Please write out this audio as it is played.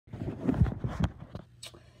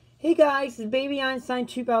Hey guys, it's Baby Einstein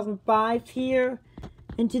 2005 here,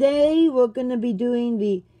 and today we're going to be doing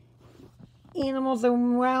the Animals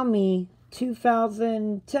Around Me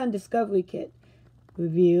 2010 Discovery Kit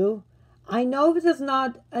review. I know this is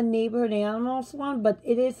not a Neighborhood Animals one, but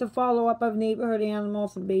it is a follow-up of Neighborhood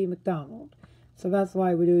Animals and Baby McDonald. So that's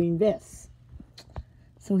why we're doing this.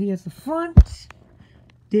 So here's the front.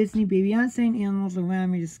 Disney Baby Einstein Animals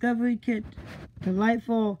Around Me Discovery Kit.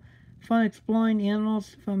 Delightful fun exploring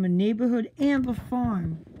animals from a neighborhood and the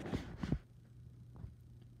farm.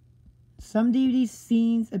 Some DVD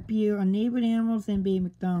scenes appear on Neighborhood Animals and Baby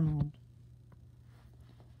McDonald.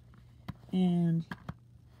 And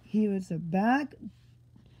here is the back.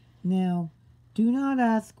 Now, do not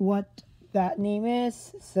ask what that name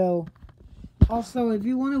is. So, also, if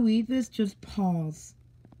you want to read this, just pause.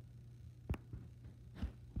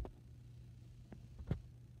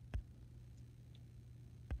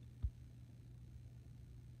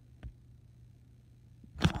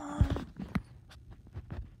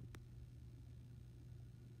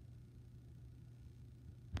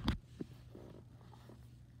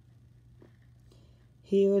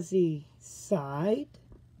 Here's the side.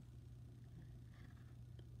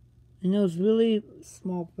 And it was really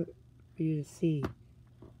small for you to see.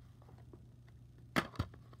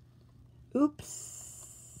 Oops.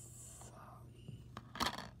 Sorry.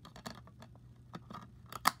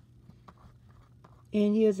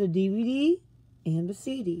 And here's a DVD and a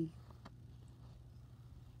CD.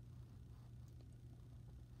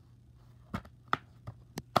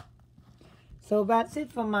 So that's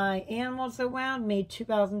it for my Animals Around Me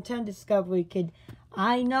 2010 Discovery Kit.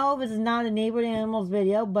 I know this is not a Neighborhood Animals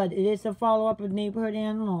video, but it is a follow-up of Neighborhood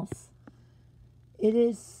Animals.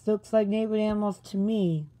 Looks like Neighborhood Animals to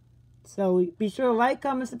me. So be sure to like,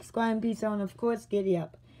 comment, subscribe, and peace out, and of course, giddy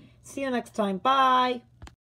up. See you next time. Bye!